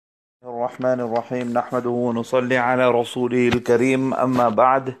الرحمن الرحيم نحمده ونصلي على رسوله الكريم أما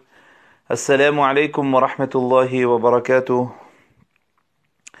بعد السلام عليكم ورحمة الله وبركاته.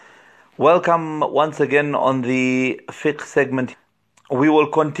 Welcome once again on the Fiqh segment. We will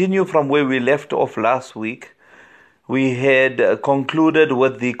continue from where we left off last week. We had concluded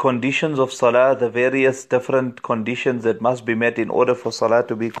with the conditions of Salaah, the various different conditions that must be met in order for Salaah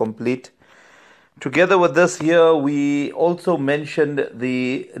to be complete. Together with this here, we also mentioned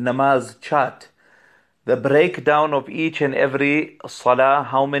the namaz chart, the breakdown of each and every salah,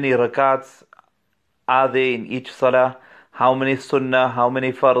 how many rakats are there in each salah, how many sunnah, how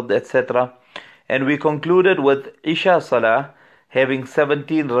many fardh, etc. And we concluded with Isha salah having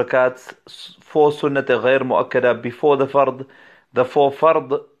 17 rakats, 4 sunnat ghair muakkada before the fardh, the 4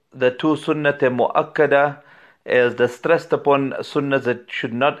 fardh, the 2 sunnat muakkada, as the stressed upon sunnahs that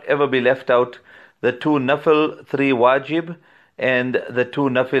should not ever be left out, the 2 nafil, 3 wajib, and the 2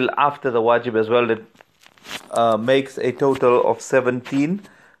 nafil after the wajib as well. That makes a total of 17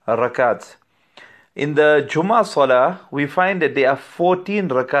 rakats. In the Jummah Salah, we find that there are 14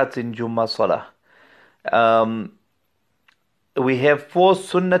 rakats in Jummah Salah. We have 4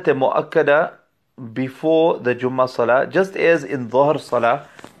 sunnat muakkada before the Jummah Salah, just as in Dhuhr Salah,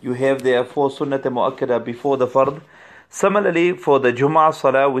 you have there 4 sunnat muakkada before the Fardh. Similarly, for the Jummah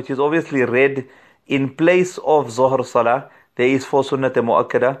Salah, which is obviously read in place of Dhuhr Salah, there is 4 sunnat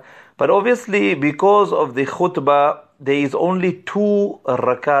muakkada. But obviously, because of the khutbah, there is only 2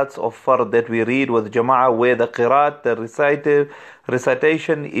 rakats of fard that we read with jama'ah, where the qiraat, the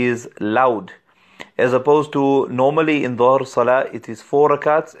recitation is loud. As opposed to normally in Dhuhr Salah, it is 4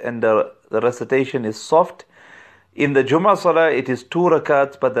 rakats and the recitation is soft. In the Jummah Salah, it is 2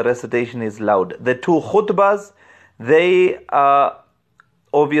 rakats, but the recitation is loud. The 2 khutbahs, they are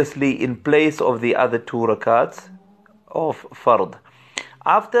obviously in place of the other 2 rakats of fard.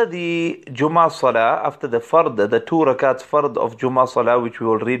 After the Jummah Salah, after the Fardh, the 2 rakats Fardh of Jummah Salah, which we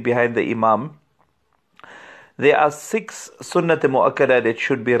will read behind the Imam, there are 6 Sunnat Mu'akkada that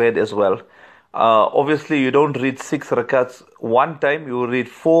should be read as well. Obviously, you don't read 6 rakats one time, you will read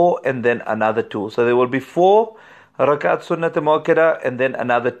 4 and then another 2. So there will be 4 rakats Sunnat Mu'akkada and then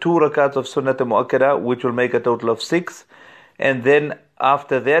another 2 rakats of Sunnat Mu'akkada, which will make a total of 6. And then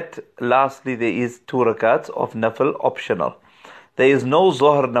after that, lastly, there is 2 rakats of Nafil optional. There is no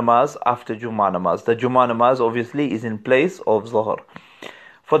Zuhr namaz after Jummah namaz. The Jummah namaz obviously is in place of Zuhr.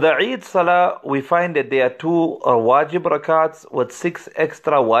 For the Eid Salah, we find that there are 2 wajib rakats with 6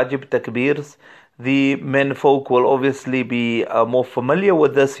 extra wajib takbirs. The men folk will obviously be more familiar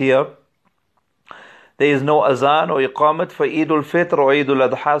with this here. There is no azan or iqamat for Eid al-Fitr or Eid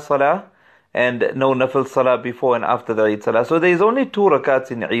al-Adha Salah, and no nafil Salah before and after the Eid Salah. So there is only 2 rakats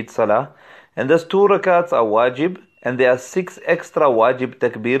in Eid Salah, and those 2 rakats are wajib. And there are 6 extra wajib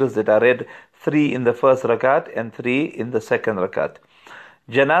takbirs that are read, 3 in the first rakat and 3 in the second rakat.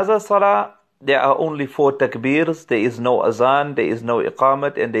 Janazah Salah, there are only 4 takbirs, there is no azan, there is no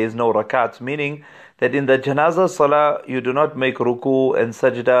iqamat, and there is no rakats, meaning that in the Janazah Salah, you do not make ruku and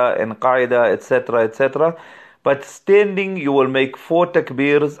sajda and qaida, etc., etc. But standing, you will make 4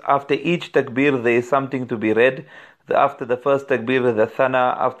 takbirs. After each takbir, there is something to be read. After the first takbir, the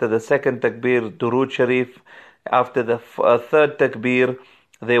thana. After the second takbir, durud sharif. After the third takbir,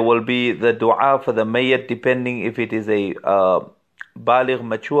 there will be the dua for the mayyat, depending if it is a baligh,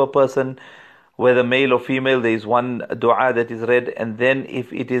 mature person, whether male or female, there is one dua that is read. And then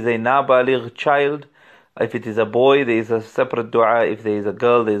if it is a nabaligh child, if it is a boy, there is a separate dua. If there is a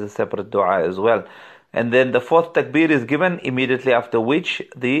girl, there is a separate dua as well. And then the 4th takbir is given, immediately after which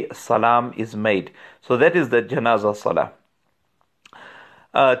the salam is made. So that is the janazah salah.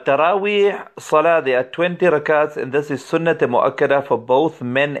 Taraweeh Salah, there are 20 rakats, and this is Sunnat Mu'akkada for both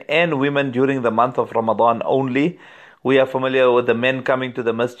men and women during the month of Ramadan only. We are familiar with the men coming to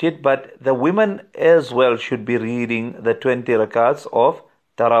the masjid, but the women as well should be reading the 20 rakats of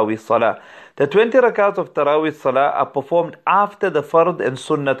Taraweeh Salah. The 20 rakats of Taraweeh Salah are performed after the Fardh and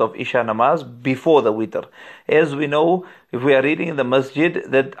Sunnat of Isha Namaz, before the Witr. As we know, if we are reading in the masjid,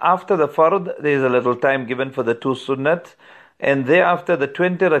 that after the Fardh, there is a little time given for the 2 Sunnat. And thereafter, the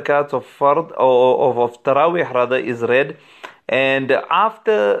 20 rakats of Fardh, or of Taraweeh rather, is read. And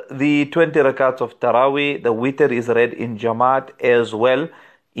after the 20 rakats of Taraweeh, the Witr is read in Jamaat as well,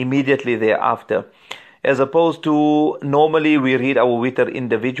 immediately thereafter. As opposed to, normally we read our Witr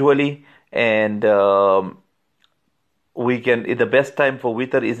individually, and the best time for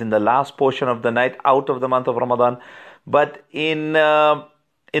Witr is in the last portion of the night, out of the month of Ramadan. But in the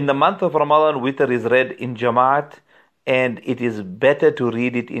month of Ramadan, Witr is read in Jamaat, and it is better to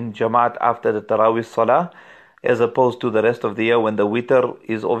read it in Jamaat after the Taraweeh Salah. as opposed to the rest of the year when the witr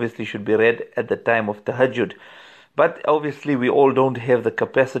is obviously should be read at the time of tahajjud. But obviously we all don't have the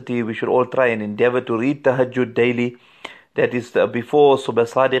capacity. We should all try and endeavor to read tahajjud daily. That is before Subh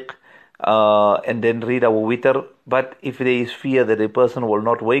Sadiq, and then read our witr. But if there is fear that a person will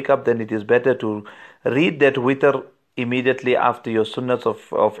not wake up, then it is better to read that witr immediately after your sunnahs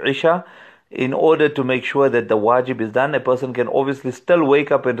of Isha, in order to make sure that the wajib is done. A person can obviously still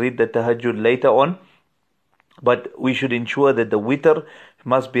wake up and read the tahajjud later on, but we should ensure that the witr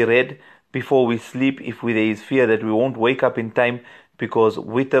must be read before we sleep if there is fear that we won't wake up in time, because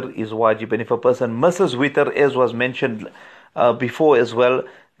witr is wajib. And if a person misses witr, as was mentioned before as well,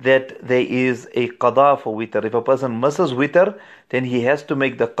 that there is a qada for witr. If a person misses witr, then he has to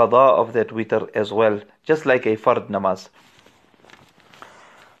make the qada of that witr as well, just like a fardh namaz.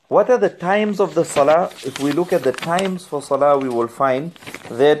 What are the times of the salah? If we look at the times for salah, we will find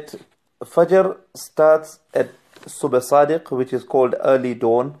that Fajr starts at Subh Sadiq, which is called early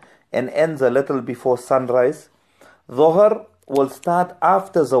dawn, and ends a little before sunrise. Dhuhr will start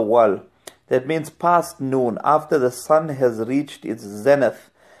after Zawal. That means past noon, after the sun has reached its zenith.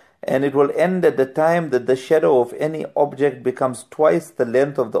 And it will end at the time that the shadow of any object becomes twice the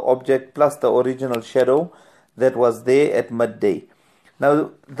length of the object plus the original shadow that was there at midday.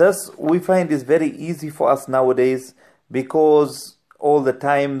 Now, this we find is very easy for us nowadays, because all the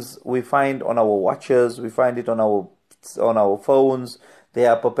times we find on our watches, we find it on our phones.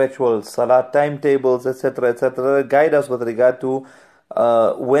 There are perpetual salah timetables, etc., etc. Guide us with regard to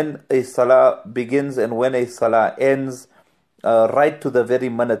when a salah begins and when a salah ends, right to the very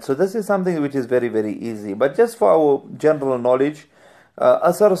minute. So this is something which is very, very easy. But just for our general knowledge,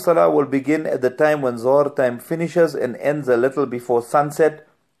 Asr Salah will begin at the time when Zohar time finishes and ends a little before sunset.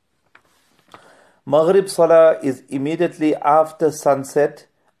 Maghrib Salah is immediately after sunset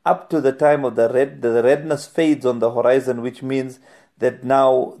up to the time of the redness fades on the horizon, which means that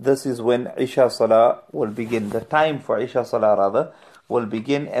now this is when Isha Salah will begin. The time for Isha Salah rather will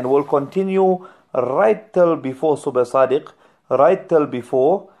begin and will continue right till before Subh Sadiq, right till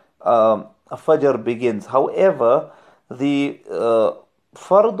before Fajr begins. However, the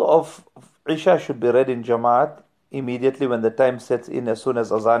Fardh of Isha should be read in Jamaat immediately when the time sets in, as soon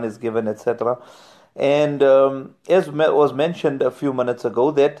as Azan is given, etc. And as was mentioned a few minutes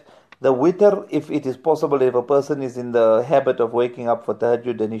ago, that the witr, if it is possible, if a person is in the habit of waking up for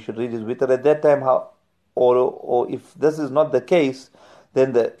tahajjud, then he should read his witr at that time. Or if this is not the case,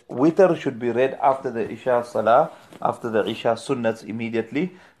 then the witr should be read after the Isha Salah, after the Isha Sunnats,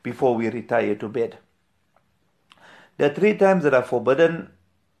 immediately before we retire to bed. There are three times that are forbidden.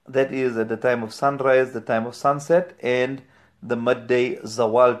 That is at the time of sunrise, the time of sunset, and the midday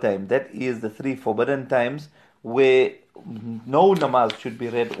zawal time. That is the three forbidden times where no namaz should be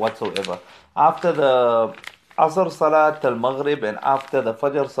read whatsoever. After the Asr Salah till Maghrib and after the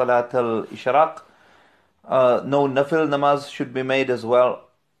Fajr Salah till Ishraq, no nafil namaz should be made as well.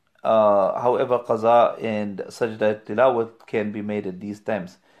 However, qaza and sajda tilawat can be made at these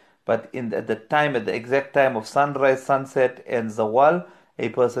times. But at the exact time of sunrise, sunset and zawal, a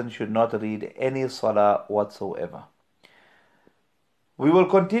person should not read any salah whatsoever. We will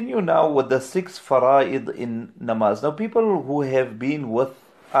continue now with the 6 fara'id in namaz. Now, people who have been with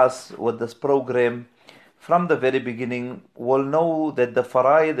us with this program from the very beginning will know that the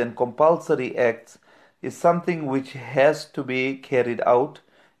fara'id and compulsory acts is something which has to be carried out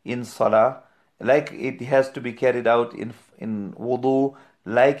in salah, like it has to be carried out in whudu,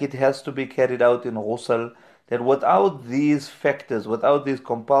 like it has to be carried out in ghusl. That without these factors, without these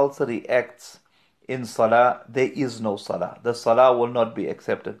compulsory acts in salah, there is no salah. The salah will not be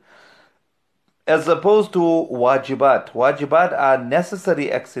accepted. As opposed to wajibat. Wajibat are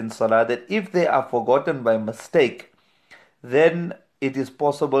necessary acts in salah that if they are forgotten by mistake, then it is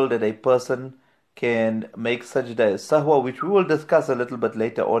possible that a person can make sajda sahwa, which we will discuss a little bit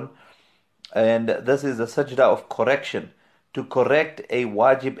later on. And this is the sajda of correction, to correct a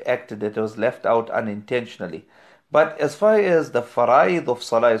wajib act that was left out unintentionally. But as far as the fara'id of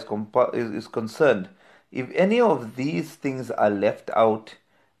salah is concerned, if any of these things are left out,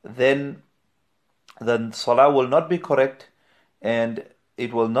 then salah will not be correct and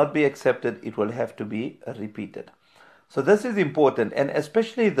it will not be accepted. It will have to be repeated. So this is important, and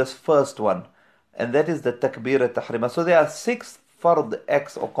especially this first one, and that is the takbir at-tahrima. So there are 6 fard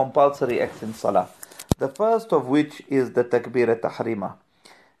acts or compulsory acts in salah. The first of which is the takbir at-tahrima,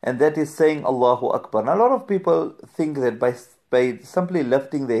 and that is saying Allahu Akbar. Now, a lot of people think that by simply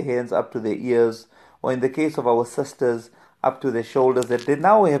lifting their hands up to their ears, or in the case of our sisters, up to their shoulders, that they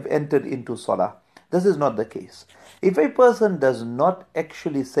now have entered into salah. This is not the case. If a person does not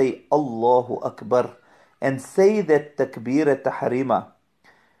actually say Allahu Akbar and say that takbir tahrima,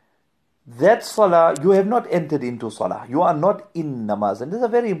 that salah, you have not entered into salah. You are not in namaz. And this is a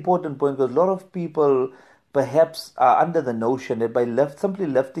very important point, because a lot of people perhaps are under the notion that by simply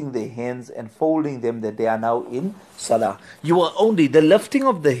lifting their hands and folding them, that they are now in salah. You are only, the lifting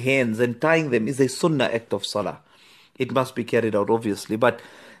of the hands and tying them is a sunnah act of salah. It must be carried out, obviously. But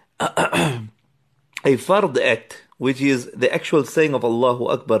a fardh act, which is the actual saying of Allahu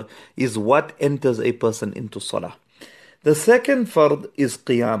Akbar, is what enters a person into salah. The second fardh is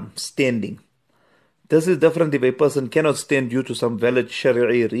qiyam, standing. This is different. If a person cannot stand due to some valid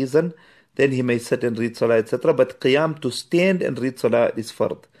shari'i reason, then he may sit and read salah, etc. But qiyam, to stand and read salah, is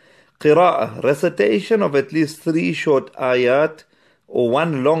fardh. Qira'ah, recitation of at least 3 short ayat, or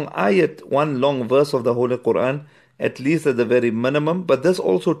 1 long ayat, 1 long verse of the Holy Quran, at least at the very minimum. But this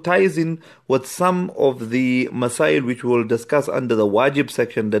also ties in with some of the masail which we will discuss under the wajib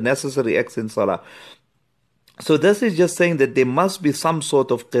section, the necessary acts in salah. So this is just saying that there must be some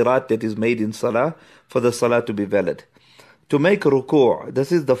sort of qiraat that is made in salah for the salah to be valid. To make ruku',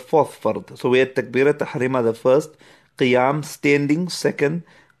 this is the 4th fard. So we had takbirat tahrima, the first, qiyam, standing, second,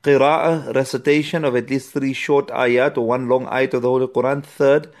 qira'ah, recitation of at least 3 short ayat or 1 long ayat of the Holy Quran,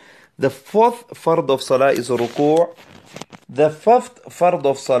 third. The 4th fard of salah is ruku'. The 5th fard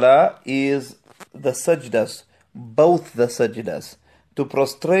of salah is the sajdas, both the sajdas, to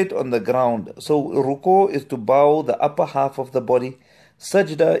prostrate on the ground. So ruku' is to bow the upper half of the body.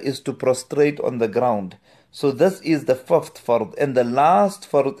 Sajda is to prostrate on the ground. So this is the 5th fard. And the last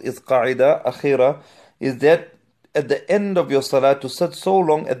fard is qaida, akhira, is that at the end of your salah, to sit so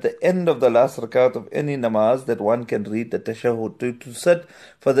long at the end of the last rakat of any namaz that one can read the tashahhud, to sit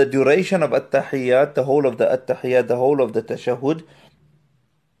for the duration of at-tahiyyat, the whole of the at-tahiyyat, the whole of the tashahhud.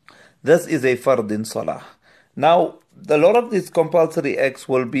 This is a fard in salah. Now, a lot of these compulsory acts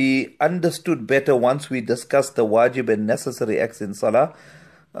will be understood better once we discuss the wajib and necessary acts in salah.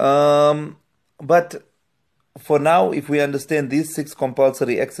 But for now, if we understand these 6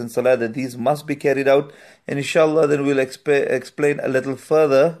 compulsory acts in salah, that these must be carried out, and inshallah then we'll explain a little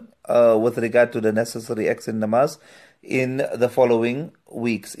further with regard to the necessary acts in namaz in the following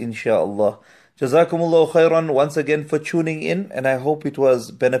weeks, inshallah. Jazakumullahu khairan once again for tuning in, and I hope it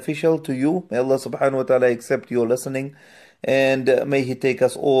was beneficial to you. May Allah subhanahu wa ta'ala accept your listening, and may He take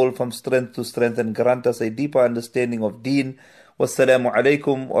us all from strength to strength and grant us a deeper understanding of deen. Wassalamu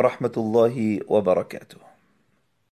alaikum wa rahmatullahi wa barakatuh.